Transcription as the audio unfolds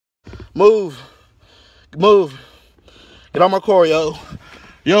Move. Move. Get out my car, yo.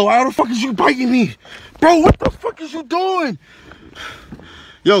 Yo, how the fuck is you biting me? Bro, what the fuck is you doing?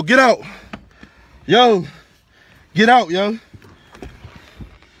 Yo, get out. Yo. Get out, yo.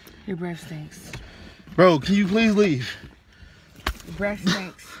 Your breath stinks. Bro, can you please leave? Your breath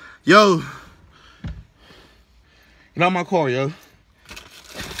stinks. Yo. Get out my car, yo.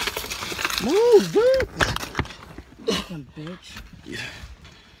 Move, dude. Fucking bitch. Yeah.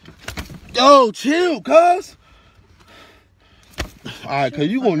 Yo, chill, cuz. Alright, cuz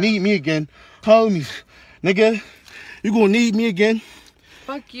you gonna need me again. Homies. Nigga, you gonna need me again.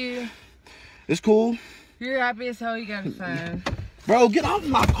 Fuck you. It's cool. You're happy as hell you got a phone. Bro, get out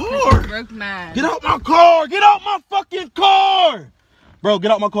my car. You broke mine. Get out my car. Get out my fucking car. Bro,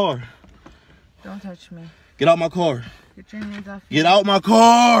 get out my car. Don't touch me. Get out my car. Get your hands off me. Get out my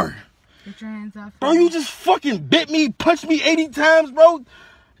car. Get your hands off me. Bro, you just fucking bit me, punched me 80 times, bro.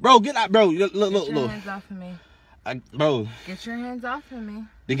 Bro, get out, bro. Look, Get your hands off of me. Bro. Get your hands off of me.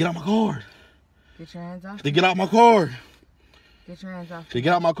 Then get out my car. Get your hands off. Then get out my car. Get your hands off. Then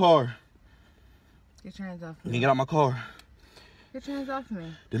get out my car. Get your hands off me. Then get out my car. Get your hands off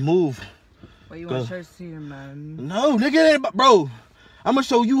me. Then move. What, you want to show to your mom? No, nigga, it ain't about, bro. I'm gonna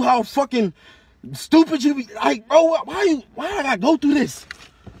show you how fucking stupid you be. Like, bro, why I gotta go through this?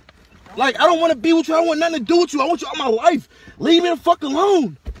 Like, I don't want to be with you. I don't want nothing to do with you. I want you out of my life. Leave me the fuck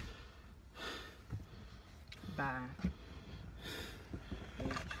alone. Bye.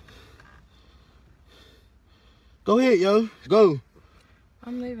 Go ahead, yo. Go.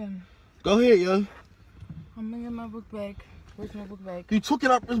 I'm leaving. Go ahead, yo. I'm gonna get my book back. Where's my book back? You took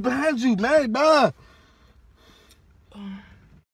it up. It's behind you, man. Bye.